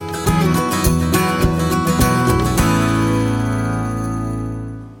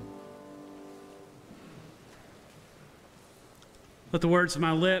Let the words of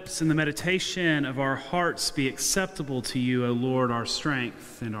my lips and the meditation of our hearts be acceptable to you, O Lord, our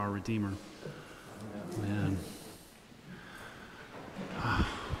strength and our Redeemer. Amen. I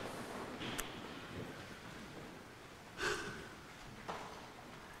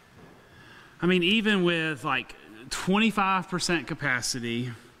mean, even with like 25%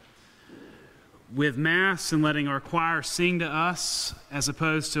 capacity, with Mass and letting our choir sing to us as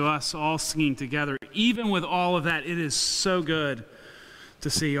opposed to us all singing together, even with all of that, it is so good to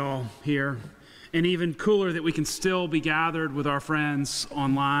see y'all here. And even cooler that we can still be gathered with our friends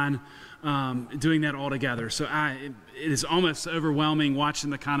online, doing that all together. So it is almost overwhelming watching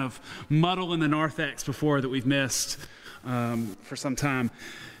the kind of muddle in the narthex before that we've missed for some time.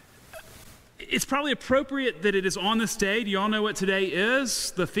 It's probably appropriate that it is on this day. Do you all know what today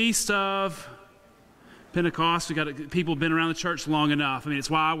is? The Feast of Pentecost. We got people been around the church long enough. I mean,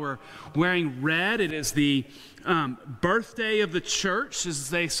 it's why we're wearing red. It is the birthday of the church, as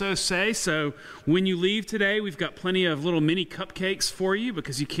they so say. So when you leave today, we've got plenty of little mini cupcakes for you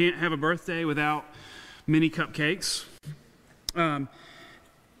because you can't have a birthday without mini cupcakes. And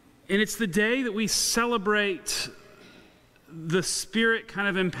it's the day that we celebrate the Spirit kind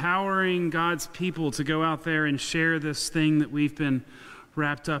of empowering God's people to go out there and share this thing that we've been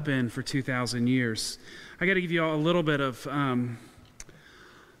wrapped up in for 2,000 years. I got to give you all a little bit of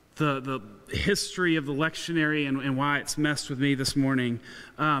the history of the lectionary and why it's messed with me this morning.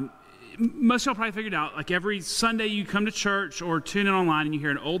 Most of y'all probably figured out, like every Sunday you come to church or tune in online and you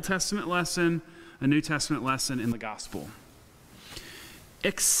hear an Old Testament lesson, a New Testament lesson, in the gospel.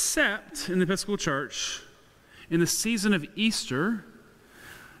 Except in the Episcopal Church, in the season of Easter,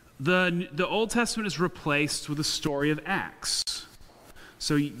 the Old Testament is replaced with the story of Acts.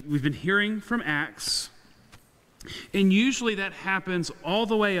 So we've been hearing from Acts, and usually that happens all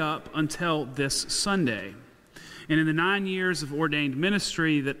the way up until this Sunday. And in the 9 years of ordained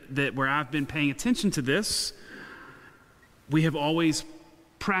ministry that where I've been paying attention to this, we have always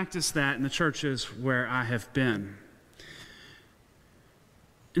practiced that in the churches where I have been.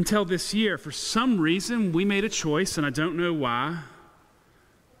 Until this year, for some reason, we made a choice, and I don't know why,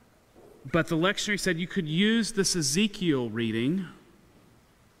 but the lectionary said you could use this Ezekiel reading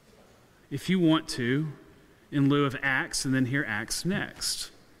if you want to, in lieu of Acts, and then hear Acts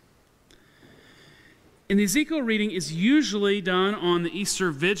next. And the Ezekiel reading is usually done on the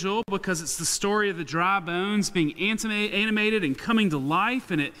Easter Vigil because it's the story of the dry bones being animated and coming to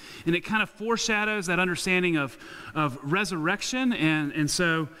life, and it kind of foreshadows that understanding of resurrection, and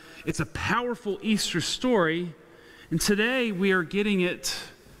so it's a powerful Easter story. And today we are getting it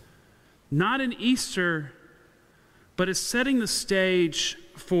not in Easter, but it's setting the stage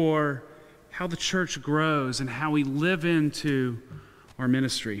for how the church grows and how we live into our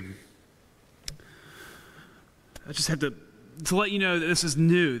ministry. I just have to let you know that this is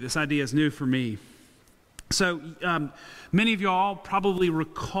new. This idea is new for me. So many of y'all probably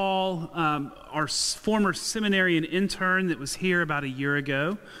recall our former seminary and intern that was here about a year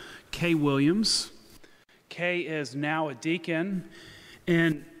ago, Kay Williams. Kay is now a deacon,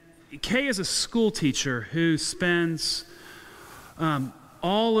 and Kay is a school teacher who spends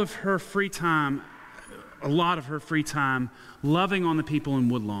all of her free time, a lot of her free time, loving on the people in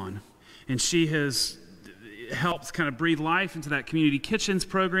Woodlawn. And she has helped kind of breathe life into that community kitchens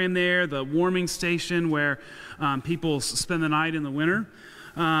program there, the warming station where people spend the night in the winter.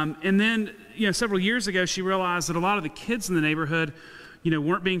 And then, several years ago, she realized that a lot of the kids in the neighborhood,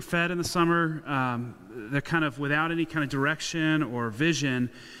 weren't being fed in the summer. They're kind of without any kind of direction or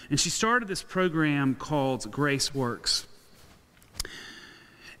vision. And she started this program called Grace Works.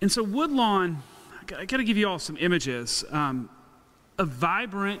 And so Woodlawn, I got to give you all some images. A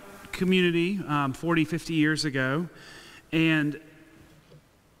vibrant community 40, 50 years ago. And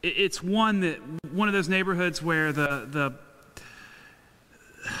it's one of those neighborhoods where the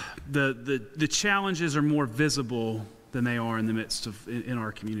challenges are more visible than they are in the midst of in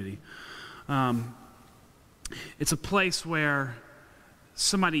our community. It's a place where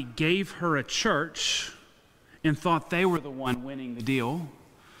somebody gave her a church and thought they were the one winning the deal,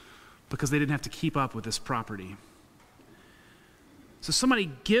 because they didn't have to keep up with this property. So somebody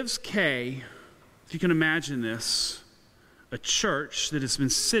gives Kay, if you can imagine this, a church that has been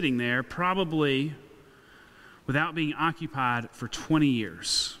sitting there probably without being occupied for 20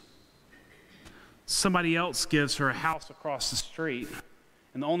 years. Somebody else gives her a house across the street,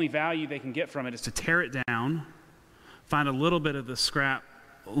 and the only value they can get from it is to tear it down, find a little bit of the scrap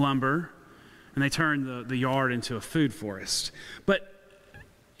lumber, and they turn the yard into a food forest. But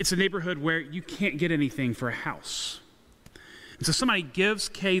it's a neighborhood where you can't get anything for a house. And so somebody gives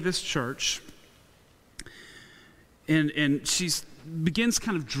Kay this church, and she's begins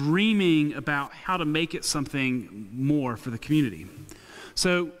kind of dreaming about how to make it something more for the community.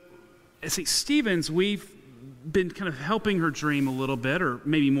 So at St. Stephen's, we've been kind of helping her dream a little bit, or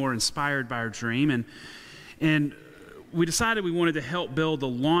maybe more inspired by her dream, and we decided we wanted to help build a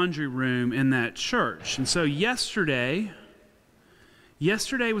laundry room in that church. And so yesterday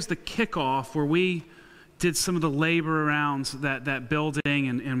was the kickoff where we did some of the labor around that building,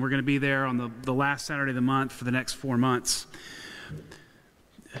 and we're going to be there on the last Saturday of the month for the next 4 months.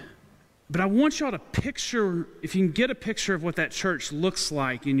 But I want y'all to picture, if you can get a picture of what that church looks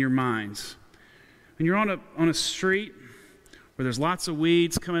like in your minds. When you're on a street where there's lots of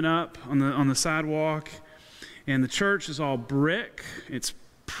weeds coming up on the sidewalk, and the church is all brick. It's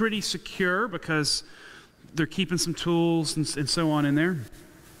pretty secure because they're keeping some tools and so on in there.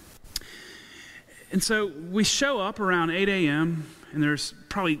 And so we show up around 8 a.m., and there's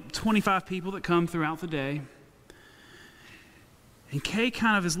probably 25 people that come throughout the day. And Kay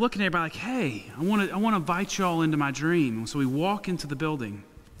kind of is looking at everybody like, hey, I want to invite you all into my dream. So we walk into the building.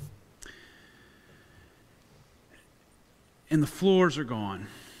 And the floors are gone.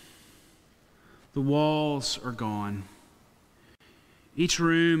 The walls are gone. Each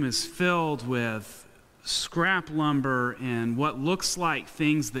room is filled with scrap lumber and what looks like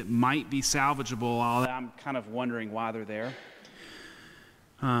things that might be salvageable. I'm kind of wondering why they're there.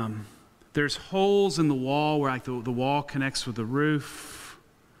 There's holes in the wall where like the wall connects with the roof.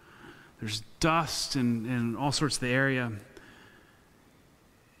 There's dust and all sorts of the area.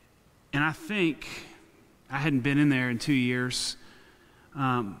 And I think, I hadn't been in there in 2 years.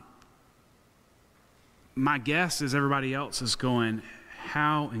 My guess is everybody else is going,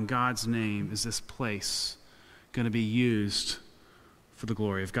 how in God's name is this place going to be used for the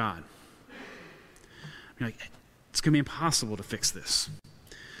glory of God? You're like, it's going to be impossible to fix this.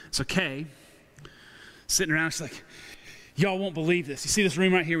 So Kay, sitting around, she's like, y'all won't believe this. You see this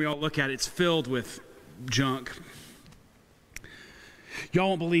room right here? We all look at it. It's filled with junk. Y'all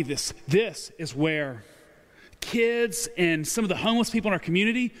won't believe this. This is where kids and some of the homeless people in our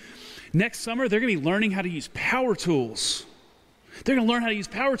community, next summer, they're going to be learning how to use power tools. They're going to learn how to use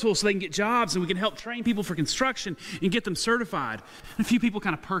power tools so they can get jobs, and we can help train people for construction and get them certified. And a few people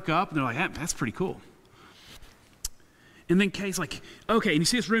kind of perk up, and they're like, that's pretty cool. And then Kay's like, okay, and you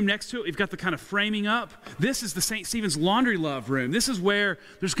see this room next to it? We've got the kind of framing up. This is the St. Stephen's Laundry Love room. This is where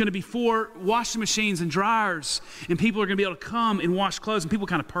there's going to be 4 washing machines and dryers, and people are going to be able to come and wash clothes, and people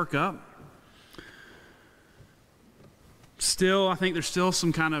kind of perk up. Still, I think there's still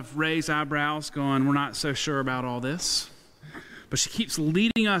some kind of raised eyebrows going, we're not so sure about all this. But she keeps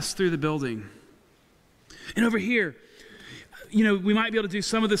leading us through the building. And over here, we might be able to do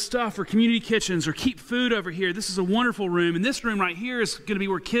some of this stuff for community kitchens or keep food over here. This is a wonderful room. And this room right here is going to be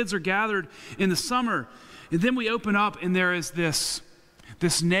where kids are gathered in the summer. And then we open up, and there is this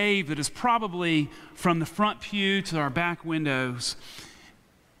nave that is probably from the front pew to our back windows.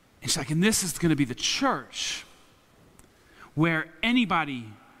 And she's like, and this is going to be the church, where anybody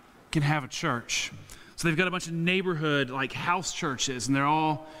can have a church. So they've got a bunch of neighborhood, like house churches, and they're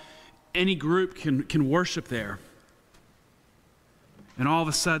all, any group can worship there. And all of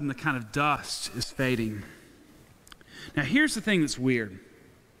a sudden, the kind of dust is fading. Now, here's the thing that's weird.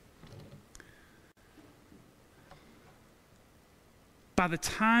 By the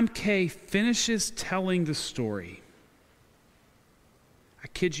time Kay finishes telling the story, I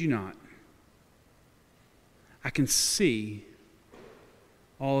kid you not, I can see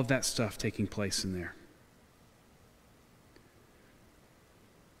all of that stuff taking place in there.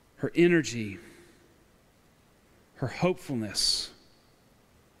 Her energy, her hopefulness,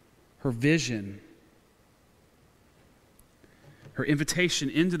 her vision, her invitation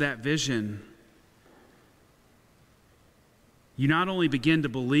into that vision. You not only begin to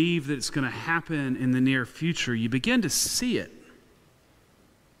believe that it's going to happen in the near future, you begin to see it.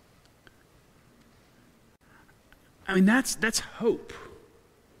 I mean, that's hope.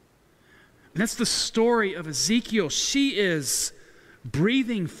 That's the story of Ezekiel. She is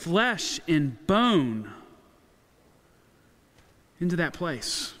breathing flesh and bone into that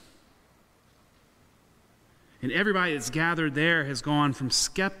place. And everybody that's gathered there has gone from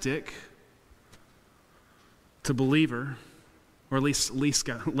skeptic to believer, or at least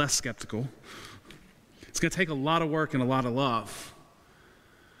less skeptical. It's going to take a lot of work and a lot of love,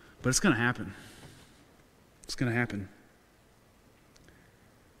 but it's going to happen. It's going to happen.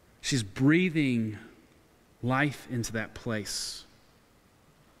 She's breathing life into that place.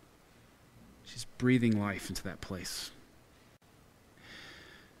 She's breathing life into that place.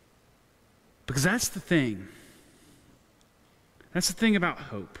 Because that's the thing. That's the thing about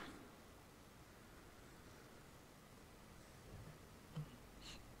hope.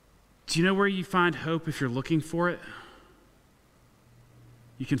 Do you know where you find hope if you're looking for it?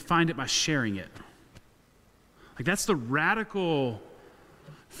 You can find it by sharing it. Like, that's the radical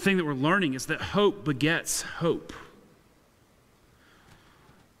thing that we're learning, is that hope begets hope.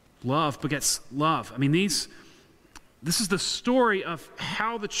 Love begets love. I mean, this is the story of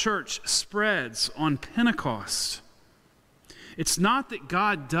how the church spreads on Pentecost. It's not that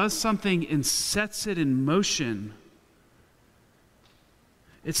God does something and sets it in motion.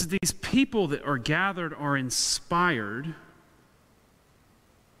 It's that these people that are gathered are inspired,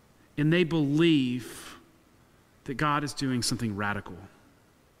 and they believe that God is doing something radical.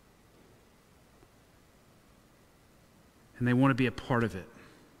 And they want to be a part of it.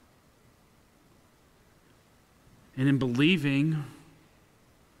 And in believing,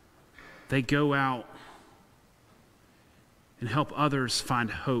 they go out and help others find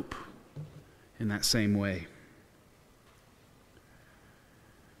hope in that same way.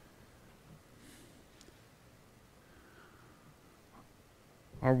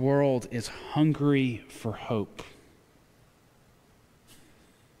 Our world is hungry for hope.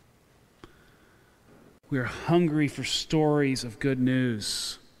 We are hungry for stories of good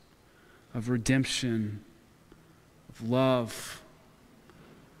news, of redemption, of love,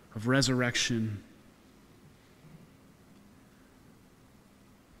 of resurrection.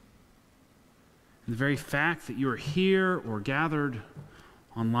 And the very fact that you are here or gathered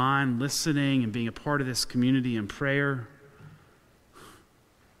online, listening and being a part of this community in prayer,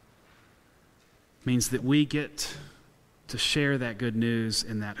 means that we get to share that good news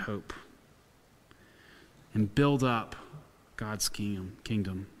and that hope and build up God's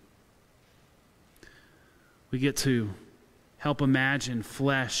kingdom. We get to help imagine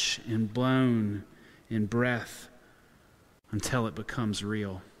flesh and bone and breath until it becomes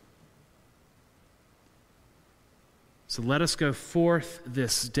real. So let us go forth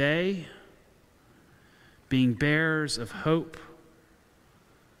this day being bearers of hope,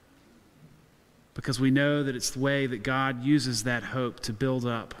 because we know that it's the way that God uses that hope to build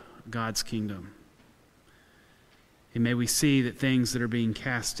up God's kingdom. And may we see that things that are being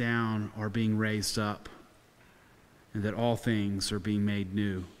cast down are being raised up, and that all things are being made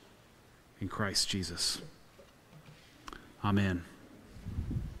new in Christ Jesus. Amen.